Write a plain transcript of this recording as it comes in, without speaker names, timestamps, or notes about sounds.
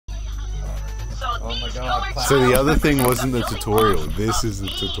god. So the other thing wasn't the tutorial. This is the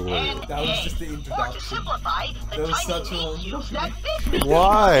tutorial. That was just the introduction. That was such a long document.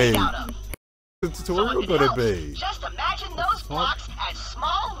 Why? The tutorial gotta be. Just imagine those blocks as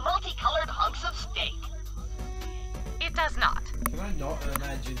small, multicolored hunks of steak. It does not. Can I not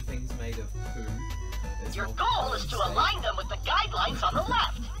imagine things made of food? Your goal is to align them with the guidelines on the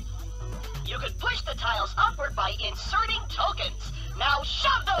left. You could push the tiles upward by inserting tokens. Now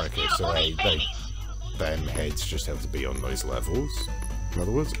shove those beautiful meat babies. Them heads just have to be on those levels. In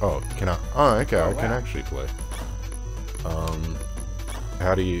other words, oh, can I? Oh, okay, I can actually play.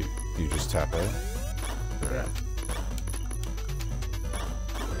 How do you just tap A? Yeah.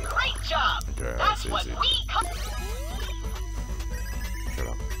 Great job. Okay, that's what easy. we call. Shut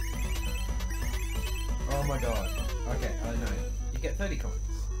up. Oh my god. Okay, I know. You get 30 coins.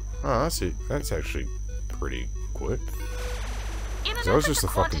 Oh, that's it. That's actually pretty quick. That was just a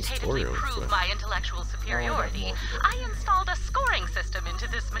fucking tutorial. Prove my intellectual superiority. I installed a scoring system into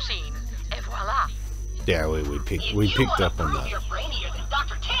this machine. Et voila. Yeah, we picked up on that. If you want to prove you're brainier than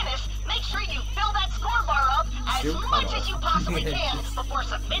Dr. Tannis, make sure you fill that score bar up as much as you possibly can before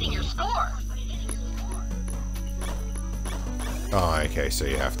submitting your score. Oh, okay, so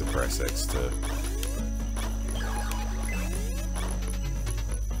you have to press X to...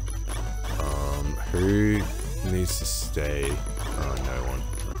 who needs to stay? Oh, no one.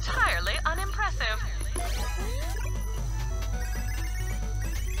 Entirely unimpressive.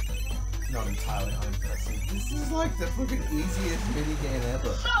 Not entirely unimpressive. This is like the fucking easiest minigame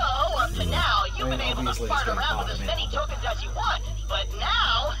ever. So, up to now, you've been able to fart around with as many tokens as you want, but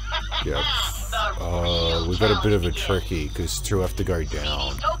now... Yep. We got a bit of a tricky, because two have to go down.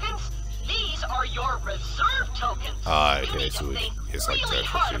 These tokens? These are your reserve tokens. Ah, okay, so it's like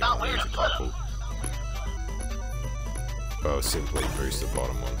Tetris, you're gonna lose a couple. I'll simply boost the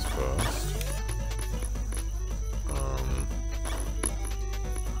bottom ones first.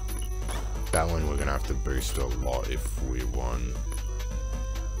 That one we're gonna have to boost a lot if we want.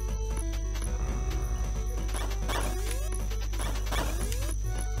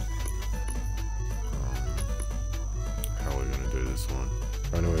 How are we gonna do this one?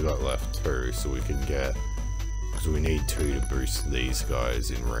 I know we got left 2, so we can get, because we need 2 to boost these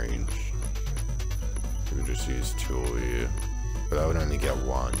guys in range. We can just use 2 here, but I would only get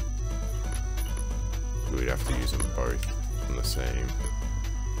 1. We'd have to use them both on the same.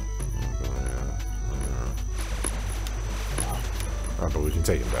 Oh, but we can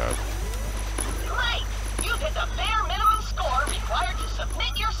take them back. Great! You've hit the bare minimum score required to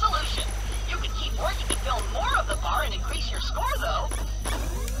submit your solution. You can keep working to fill more of the bar and increase your score, though.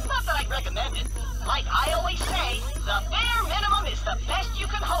 Not that I'd recommend it. Like I always say, the bare minimum is the best you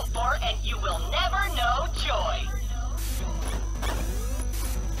can hope for, and you will never know joy.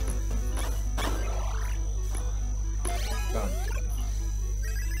 Done.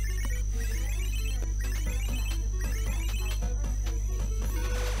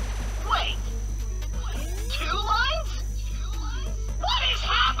 Wait. 2 lines? What is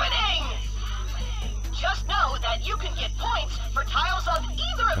happening? Just know that you can get points for tiles of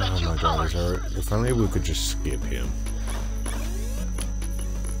either of the 2 colors. If only we could just skip him.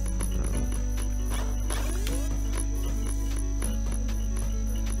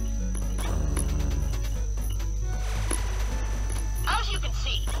 As you can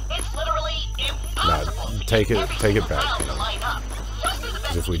see, it's literally impossible to take it back. tiles to line up. Just do the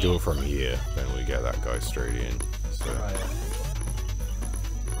best Because if we you do can. it from here, then we get that guy straight in. So. Right.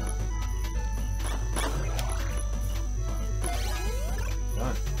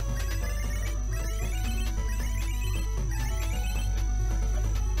 Done.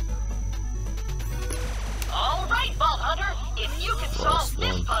 All right, Vault Hunter. If you can solve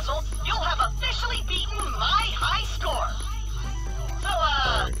this puzzle, you'll have officially beaten my high score. So,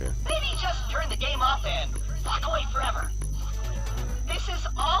 okay. maybe just turn the game off and walk away forever. This is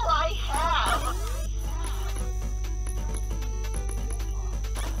all I have.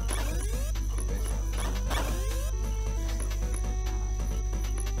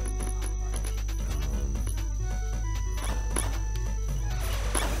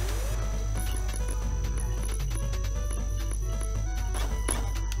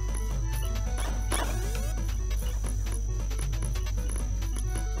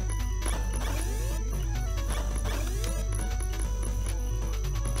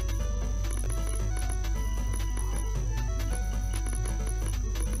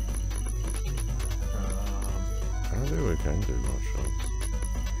 I don't think we can do more shots.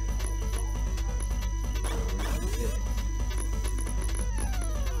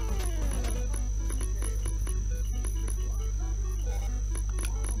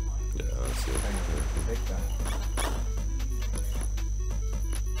 Done. Yeah, that's it. Take that.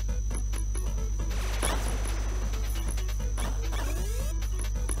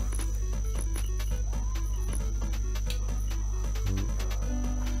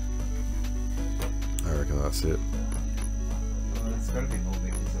 I reckon that's it. Well, it's gotta be more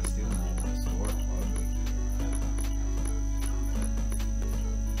because there's still more store.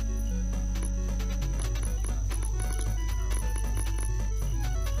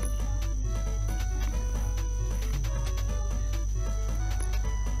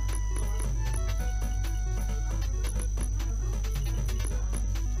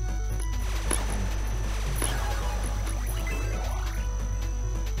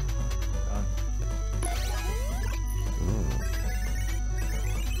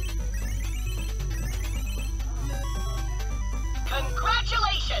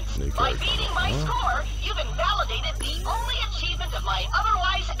 Congratulations! By beating my score, you've invalidated the only achievement of my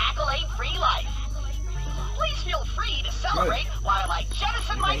otherwise accolade-free life. Please feel free to celebrate while I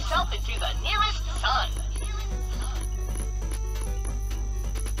jettison myself into the nearest sun.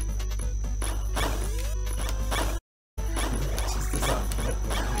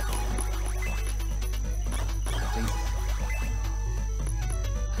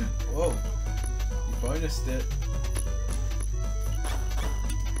 Whoa, you bonused it.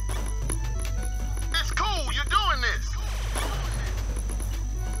 It's cool, you're doing this.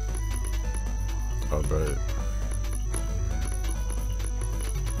 I bet.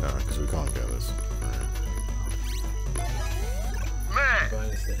 No, because we can't get this. Man,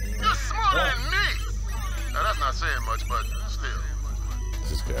 Bonused it anyway. you're smarter than me. Now, that's not saying much, but still. Let's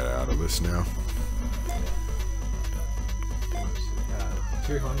just get out of this now.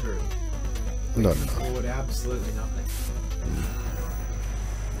 200. No. Forward absolutely nothing.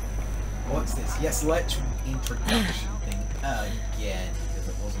 What's this? Yes, let's introduction thing again because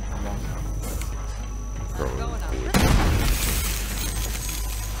it wasn't long enough. Probably.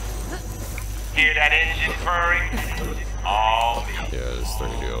 Hear that engine purring? All Yeah, there's 3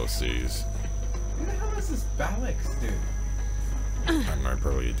 DLCs. Who the hell does this Balix do? I don't know,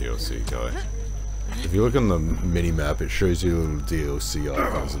 probably a DLC guy. If you look on the mini-map, it shows you a little DLC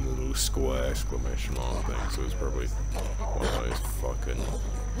icons and a little square exclamation mark thing, so it's probably one of those fucking...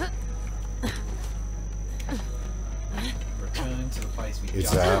 Return to the place we Is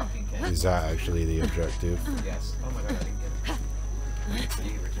just that, fucking came. is that actually the objective? Yes. Oh my god, I didn't get it.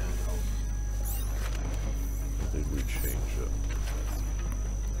 You return home. Or did we change it?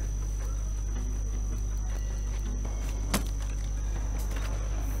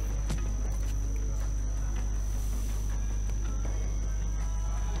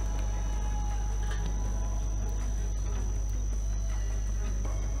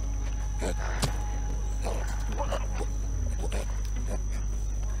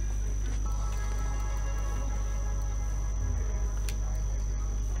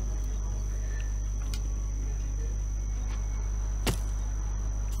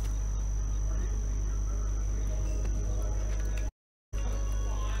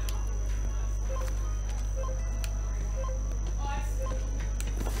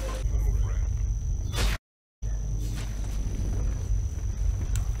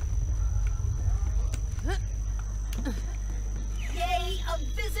 Yay, a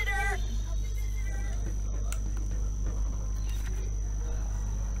visitor!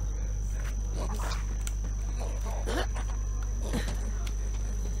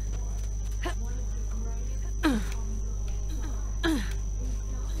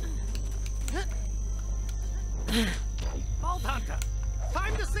 Vault Hunter,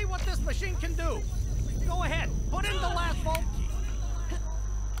 time to see what this machine can do. Go ahead, put in the last vault key.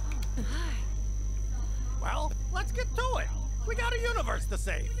 Well, let's get to it. We got a universe to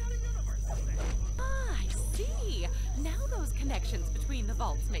save. Ah, I see. Now those connections between the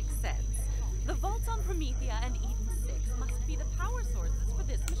vaults make sense. The vaults on Promethea and Eden 6 must be the power sources for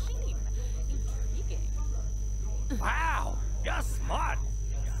this machine. Intriguing. Wow, you're smart.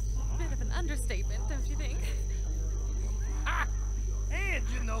 Bit of an understatement, don't you think? Ah, and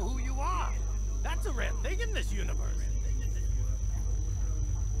you know who you are. That's a rare thing in this universe.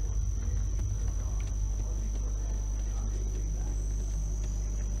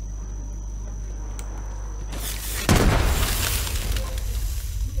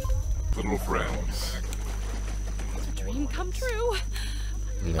 little friends. Dream come true.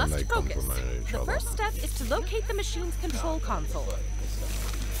 And then Must they focus. complement each The other. first step is to locate the machine's control console.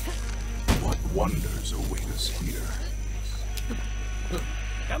 What wonders await us here?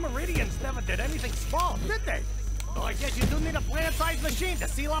 The Meridians never did anything small, did they? Well, I guess you do need a plant-sized machine to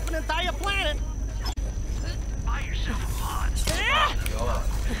seal up an entire planet. Buy yourself a pod.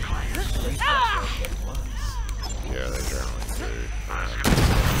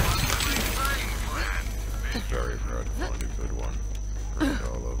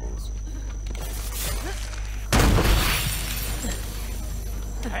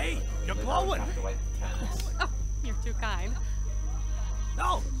 Hey, you're glowing. Have to wipe the cannons. Oh, you're too kind.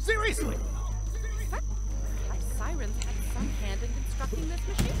 No, seriously. Perhaps Sirens had some hand in constructing this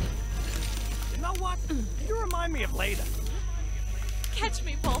machine. You know what? You remind me of Leda. Catch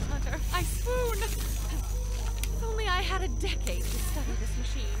me, Vault Hunter. I swoon. If only I had a decade to study this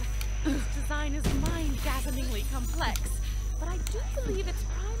machine. Its design is mind-dazzlingly complex, but I do believe its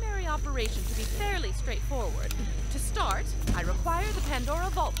primary operation to be fairly straightforward. To start, I require the Pandora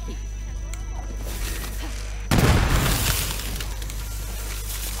Vault Key.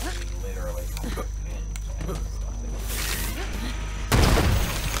 Literally.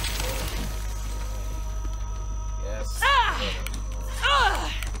 Yes.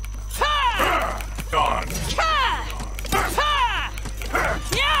 Gone.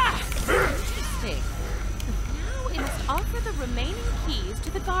 Interesting. Now it must offer the remaining keys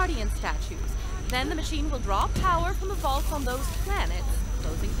to the Guardian statues. Then the machine will draw power from the vaults on those planets,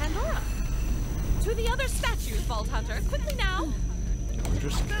 closing Pandora. To the other statues, Vault Hunter. Quickly now. We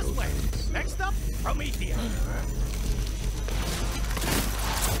just This killed way. things. Next up, Promethea.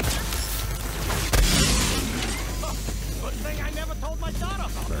 Good thing I never told my daughter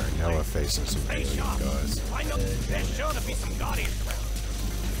about it. Alright, now we're facing some Stay alien sharp. guys. I know there's sure to be some Guardians around.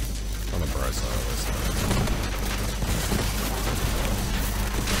 On the bright side of this.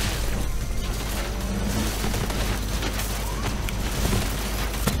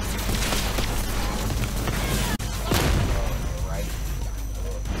 Right.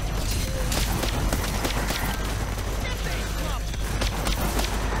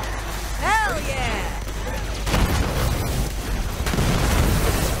 Hell yeah!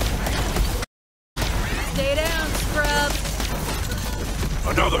 Stay down, scrub.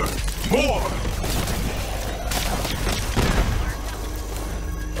 Another. More.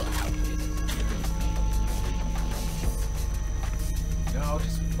 No,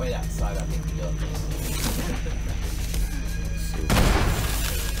 just wait outside. I think we got this.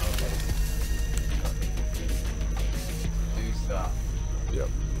 Okay. Do stuff. Yep.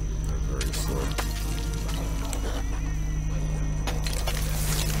 They're very slow.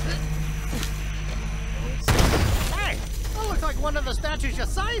 Hey, that looks like one of the statues your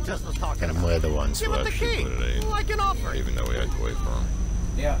scientist was talking And about. we're the ones Give who it the actually key, put it in. like an offering. Even though we had to wait for them.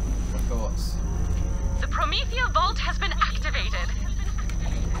 Yeah, of course. The Promethea Vault has been activated.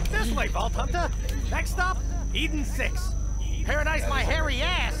 This way, Vault Hunter. Next stop, Eden 6. Paradise my hairy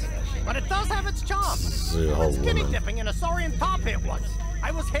ass, but it does have its charm. See a I whole went skinny woman. dipping in a saurian tar pit once.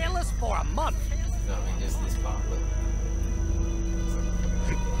 I was hairless for a month. No, I mean just this part. Look.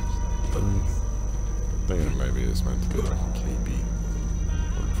 Thinking maybe it's meant to be like a KB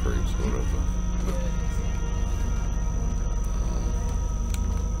or fruits or whatever.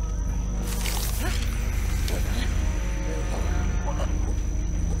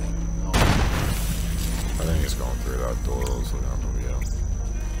 I think it's going through that door, so now maybe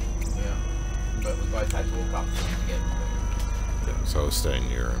Yeah. But we both had to walk up to get yeah. So I'll stay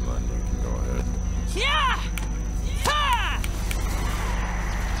near him then you can go ahead. Yeah! Ha!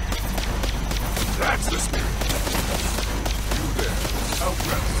 That's the spirit. You there. Out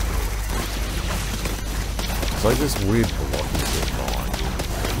rest. It's like this weird blocking shit behind you.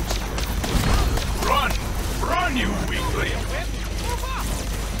 Run! Run, you weakling!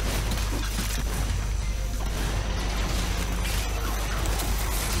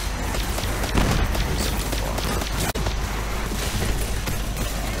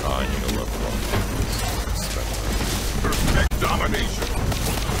 Ah, you know level up. Perfect domination!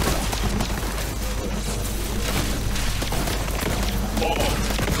 All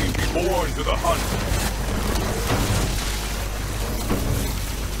will be born to the hunt!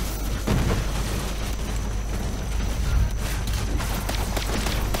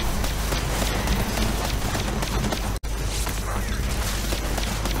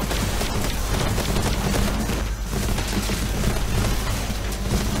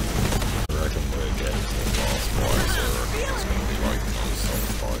 I reckon we're getting to the boss fight, so I reckon it's gonna be like non-stop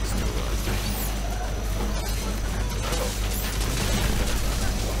fights till then.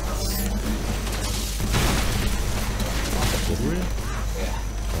 Did we? Yeah.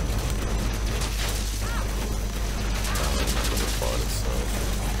 I don't remember the fight itself.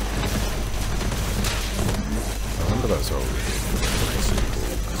 I remember that's all we did for the sequel,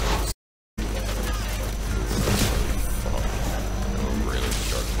 because it was really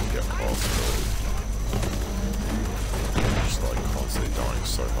struggling to get past it. Just like constantly dying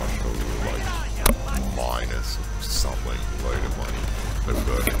so much that we were like minus something load of money that we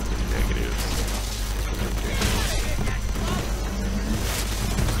got into negatives. It was ridiculous.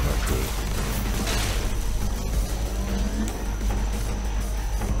 It's not good.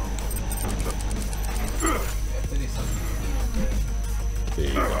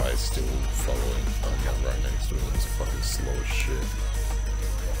 slow as shit.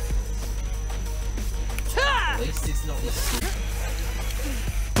 At least it's not the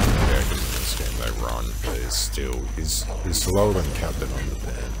Yeah, because in this game they run, but it's still he's slower than Captain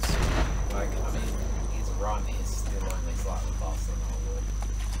Underpants. like, I mean, his run is still only slightly faster than onward.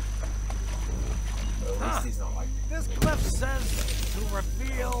 But at least he's not like. This cliff says to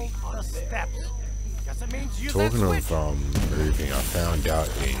reveal the steps. Guess it means use that Talking switch. of moving, I found out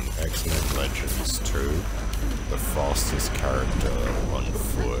in X-Men Legends 2, the fastest character on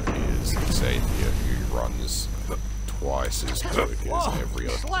foot is Xavier, who runs twice as quick as every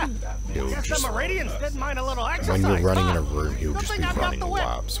other. Slap. He'll Guess just, the Meridians didn't mind a little exercise. when you're running in a huh? room, he'll just be Good thing I've got running the whip.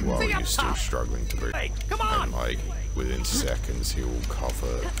 laps while See, you're up still top. struggling to move. Hey, come on. And like, within seconds, he'll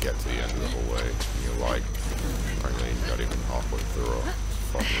get to the end of the hallway, and you're like, only not even halfway through it. It's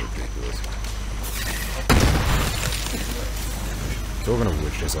fucking ridiculous. Talking of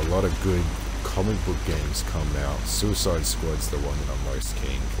which, there's a lot of good comic book games come out. Suicide Squad's the one that I'm most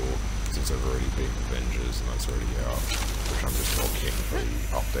keen for, since I've already beaten Avengers and that's already out, which I'm just more keen for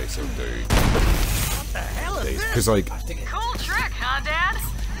the updates they'll do. What the hell is this? Because like, Cool trick, huh, Dad?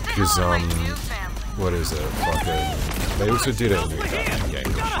 because what is it? Fucking, they also did a new Batman game,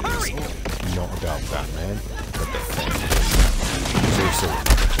 which is not about Batman, but the Phantom. It's also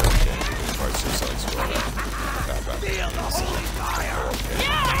another game because both Suicide Squad and Batman is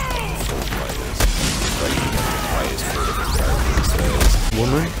four players. Like, you can play as three different characters. There's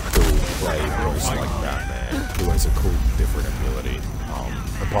Woman, who will play most like Batman, who has a cool different ability.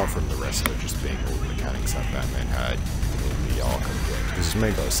 Apart from the rest of it just being all the mechanics that Batman had in the Arkham game, because it's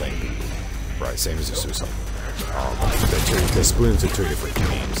made by the same people, right? Same as the Suicide. They're split into two different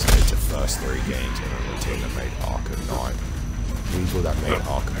teams. It's the first three games, and then the team that made Arkham Knight. People that made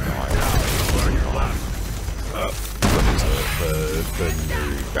Arkham Knight the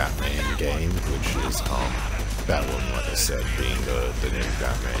new Batman game, which is Batwoman, like I said, being the new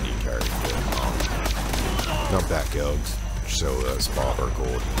Batman you character. Not Batgirl. So that's Barbara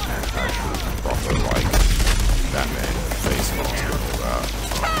Gordon and actual proper like Batman face mask and all that.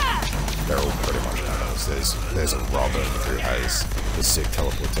 They're all pretty much animals. There's a Robin who has the sick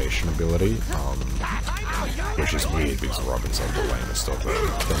teleportation ability, which is weird because Robin's like the lamest of them.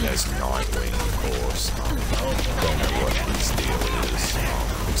 Then there's Nightwing, of course. Don't know what his deal is,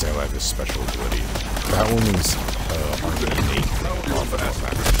 because they all have this special ability. Batwoman's only unique apart from what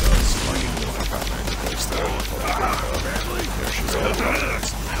Batman does. Like in the Batman goes there, she's all about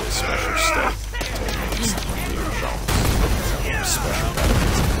the special state techniques and new jumps. Special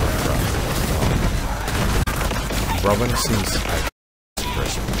Batman's Robin seems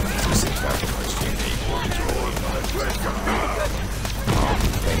impressive. She seems like the most unique, which is really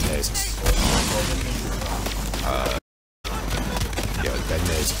then there's then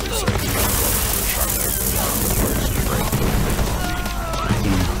there's also the which I know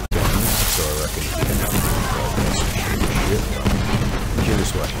so I reckon he can have shit.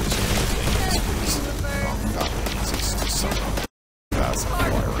 Curious what his thing is, because that means it's just someone that's fly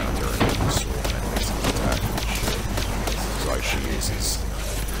around her and sword and makes an attack and shit. So like she uses,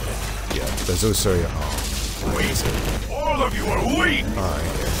 yeah. There's also laser. All of you are weak!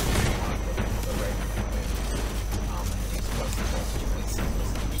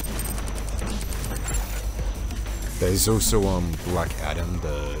 There's also Black Adam,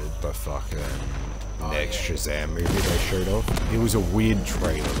 the fucking next Shazam movie they showed off. It was a weird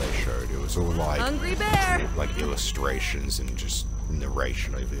trailer they showed. It was all like Hungry bear. like illustrations and just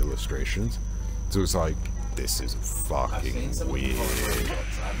narration over illustrations. So it was like, this is fucking weird.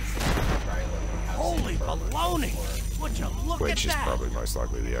 Holy baloney! Would you look Which at is that? probably most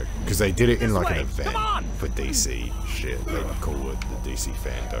likely the because they did it in like an This way, event come on! for DC shit. They call it the DC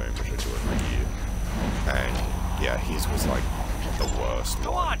Fandome, which I do every year. And yeah, his was like the worst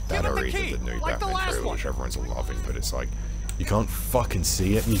Go one. on, That give it or the either key, the new like the Batman last trailer, one. which everyone's loving, but it's like you can't fucking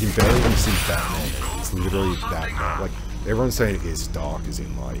see it. You can barely even see Batman. It's literally that dark. Like everyone's saying it is dark, as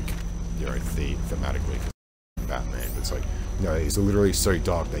in like thematically Batman, but it's like no, it's literally so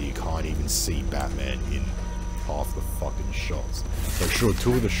dark that you can't even see Batman in half the fucking shots. Like sure,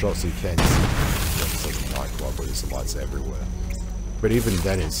 two of the shots you can see, it's like a nightclub where there's lights everywhere. But even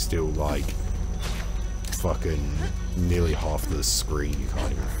then, it's still like fucking nearly half the screen you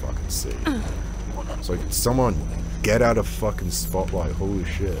can't even fucking see. It's like, someone get out of fucking spotlight, holy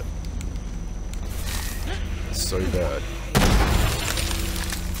shit. It's so bad.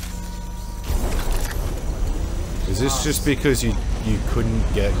 Is this just because you couldn't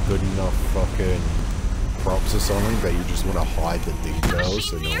get good enough fucking props or something that you just want to hide the details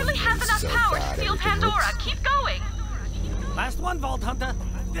so no one Nearly have knows enough how power to bad steal everything Pandora. looks? Keep going. Last one, Vault Hunter.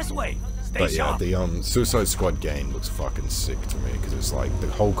 This way. But yeah, the Suicide Squad game looks fucking sick to me because it's like the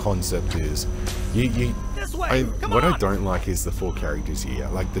whole concept is what I don't like is the 4 characters here.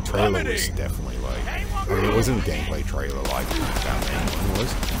 Like the trailer was definitely like, I mean, it wasn't a gameplay trailer like that main one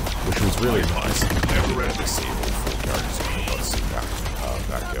was, which was really nice. You got to see all 4 characters and you got to see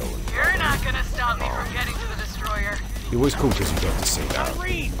Batgirl. And You're not gonna stop me from getting to the destroyer. it was cool because you got to see that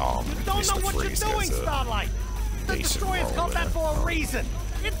Mr. Freeze gets a decent role called that for a reason.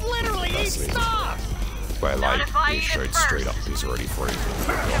 It's literally each star. where like it showed straight up he's already frozen.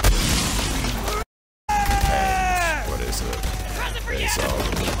 And what is it? There's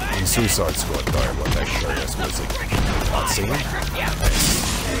in Suicide Squad though, what they showed us was a cutscene. Yeah,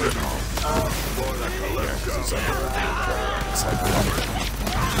 it's like,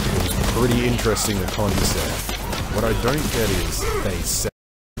 it was pretty interesting the concept. What I don't get is they set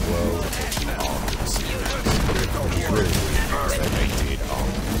the world of the Arkham series, which is really weird because they did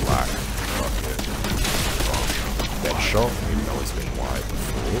Black Bucket Deadshot, even though it's been wide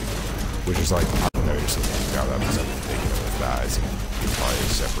before, which is like, I don't notice anything about that because I've been thinking of that as an entire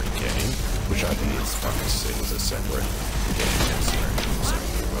separate game, which I think is fucking sick as a separate game.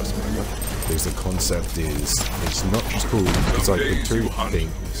 Because the concept is, it's not just cool, it's like the two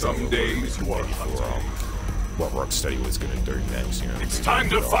things some days work what Rocksteady was going to do next, you know, it's time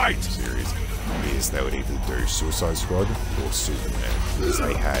to fight series is they would either do Suicide Squad or Superman, because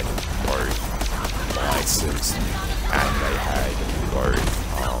they had both licenses and they had both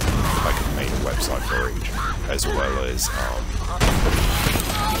like a main website for each, as well as you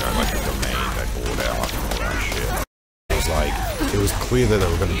know, like a domain they bought out and all that shit. It was like, it was clear that they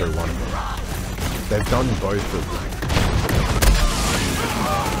were going to do one of them. They've done both of them.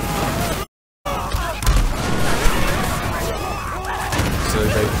 So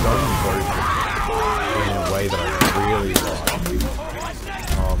they've done both in a way that I really like.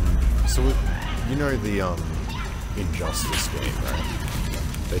 So you know the Injustice game, right?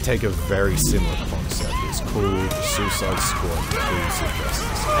 They take a very similar concept. It's called Suicide Squad 2's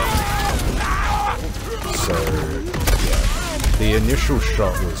Injustice. So yeah, the initial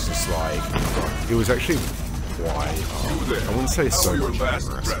shot was just like, it was actually quite, I wouldn't say so much humorous,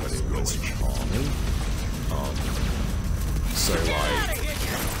 but it was charming. So like,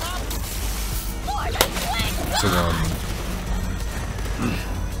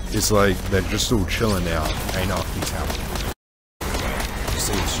 it's like they're just all chilling out, anarchy's happening. You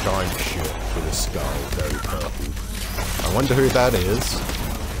see this giant ship with a skull, very purple. I wonder who that is.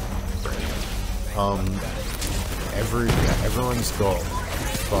 Everyone's got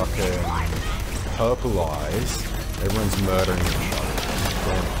fucking purple eyes. Everyone's murdering each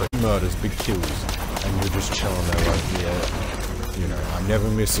other. Big murders, big kills, and you're just chilling there like, yeah, you know, I never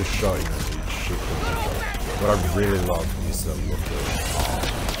miss a shot, you know, dude, shit. What I really love is the look of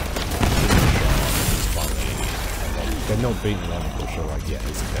it's funny. They're not beating them, but you're like, yeah,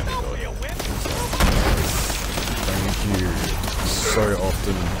 it's a demigod. Thank you. So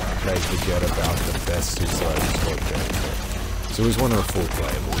often they forget about the best Suicide Squad game. So it was one of the 4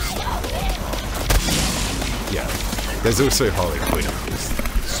 playables. Yeah. There's also Harley Quinn in this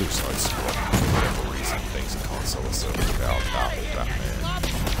Suicide Squad. For whatever reason, things are console are sort of about that or Batman.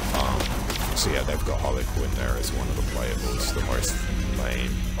 So yeah, they've got Harley Quinn there as one of the playables, the most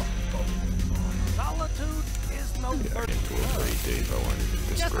lame. Yeah, into it pretty deep, I won't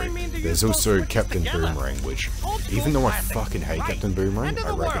disagree. There's also Captain Boomerang, which, even though I fucking hate Captain Boomerang,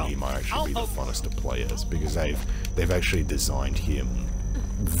 I reckon he might actually be the funnest to play as, because they've actually designed him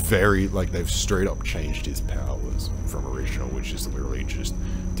very, like, they've straight up changed his powers from original, which is literally just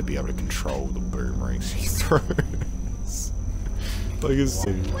to be able to control the boomerangs he throws. Like, it's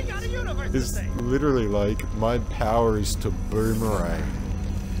literally like, my power is to boomerang.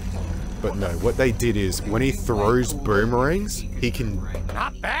 But no, what they did is, when he throws boomerangs, he can...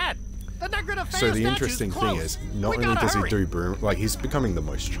 Not bad. So the interesting thing is, not only does he do boom, like, he's becoming the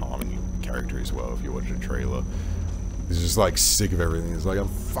most charming character as well, if you watch the trailer. He's just like sick of everything. He's like, I'm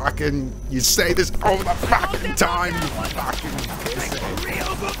fucking, you say this all the fucking time, you fucking piss it. You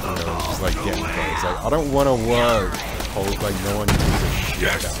know, just like getting close. It's like, I don't want to work. Like, no one gives a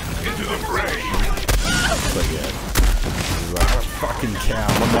shit about me. Into the fray. But yeah, he's like, I don't fucking care,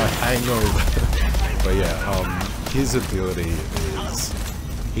 I'm on my hangover. But yeah, his ability is,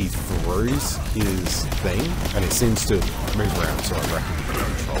 he throws his thing, and it seems to move around, so I reckon you can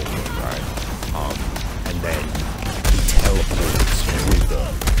control it, right? And then he teleports with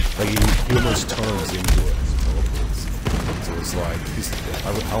them. Like, he almost turns into it as he teleports. So it's like,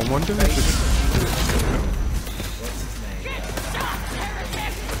 I wonder if it's...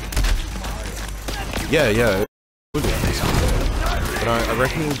 Yeah. But I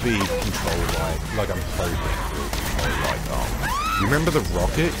reckon it would be controlled like I'm hoping it will control like, you remember the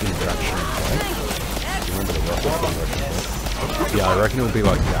rocket in Ratchet and Clank? Do you remember the rocket from Ratchet and Clank? Yeah, I reckon it would be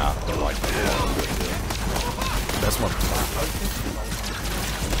like that, but like, that's my plan.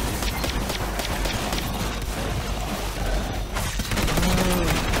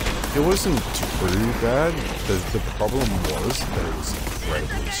 It wasn't too bad. The problem was that it was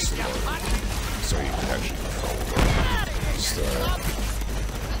incredibly slow, so you could actually control it. So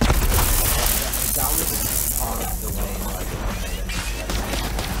That was part of the way like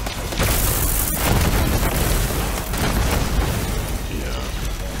yeah.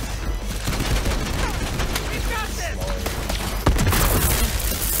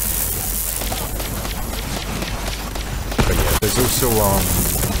 But yeah, there's also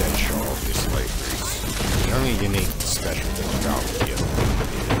Deadshot, obviously. The only unique special thing about the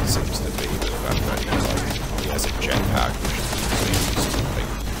it seems to be the fact that he has a jetpack, which is used to like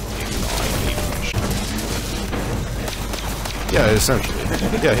ignite even. Yeah, essentially.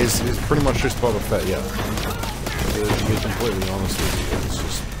 Yeah, he's pretty much just Boba Fett. Yeah, to be completely honest with you, it's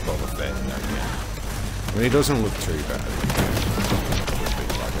just Boba Fett in that game. I mean, he doesn't look too bad.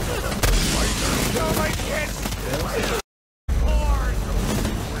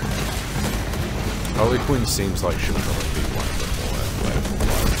 Harley Quinn seems like she'll probably be one of the more playable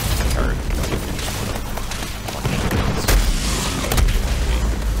characters.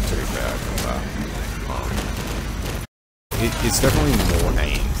 Too bad for that. It's definitely more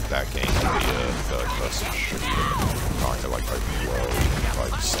aimed, that game, to be a third-person shooter. Kind of like open world,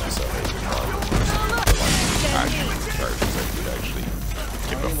 like Sunset Overdrive, but like action characters that you'd actually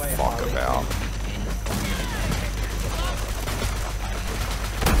give a fuck about.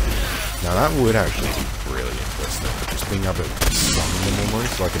 Now that would actually be really interesting. Just being able to summon them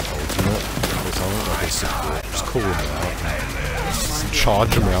almost like an ultimate or something, like a support. Just call them out and just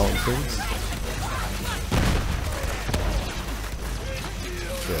charge them out and things.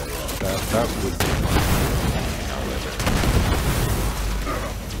 Yeah, that would be however.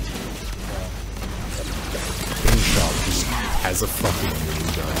 King Shark just has a fucking mini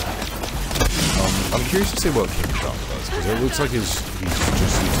gun. I'm curious to see what King Shark does, because it looks like he's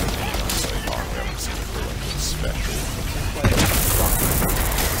just using special.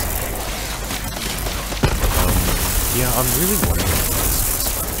 Yeah, I'm really wondering what this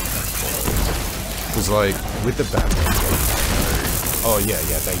is. Because, like, with the Batman, oh yeah,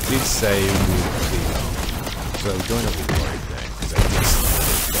 they did say with the, so going up with the road thing, because they just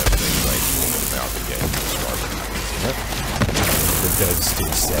like about the game, the devs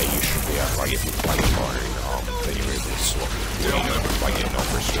did say you should be able, like, if you play mode, then you're able to swap it, like, you're not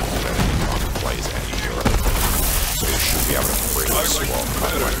restricted at any time to play as anti-hero. So you should be able to freely swap,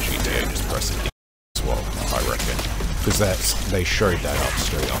 kind of like GTA, just press a swap, I reckon. Because they showed that up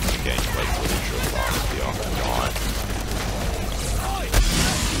straight off the gameplay footage of the Arkham Knight.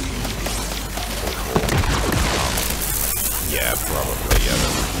 Yeah, probably, yeah, that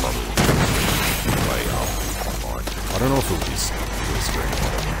would probably play online. I don't know if it would be screen or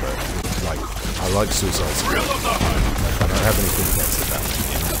whatever, but, like, I like Suicide Squad. Like, I don't have anything against it that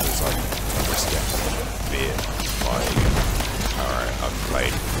game, because I just get a bit. Like, alright, I've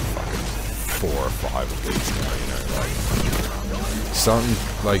played fucking 4 or 5 of these now, you know, like, something,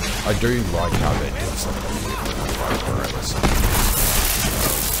 like, I do like how they do something different, like, wherever something,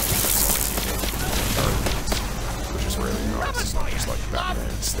 which is really nice. It's not just like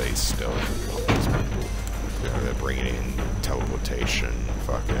Batman stays still, these people, you know, they're bringing in teleportation,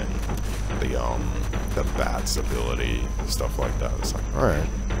 fucking, the Bat's ability, and stuff like that. It's like, alright,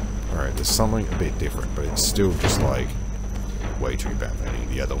 there's something a bit different, but it's still just like way too Batman-y.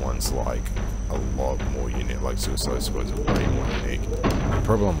 The other one's like a lot more unique, like Suicide Squad is way more unique. The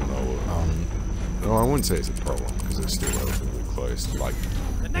problem though, no, I wouldn't say it's a problem, because it's still relatively close. Like,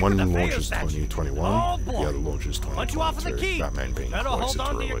 one launches 2021, the other launches 2022, Batman being closer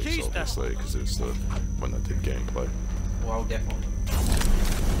to release, obviously, because it's the one that did gameplay. well, definitely.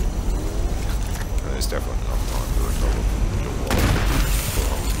 And there's definitely enough time to recover from your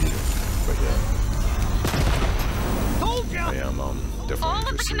but yeah. I am definitely all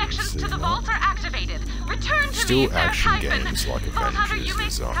of the connections to the vault are activated. Return to still me, Fair action Typhon. games like Avengers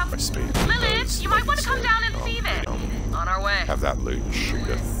is my speed. Lilith, you might want to come down and see this. On our way. Have that loot and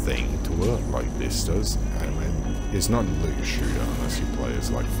shooter thing to it, like this does. And it's not a loot and shooter unless you play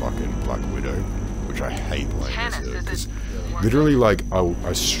as like fucking Black Widow, which I hate playing as her, because literally like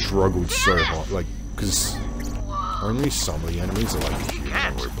I struggled so hard, like, because only some of the enemies are like human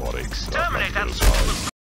and robotic, but like,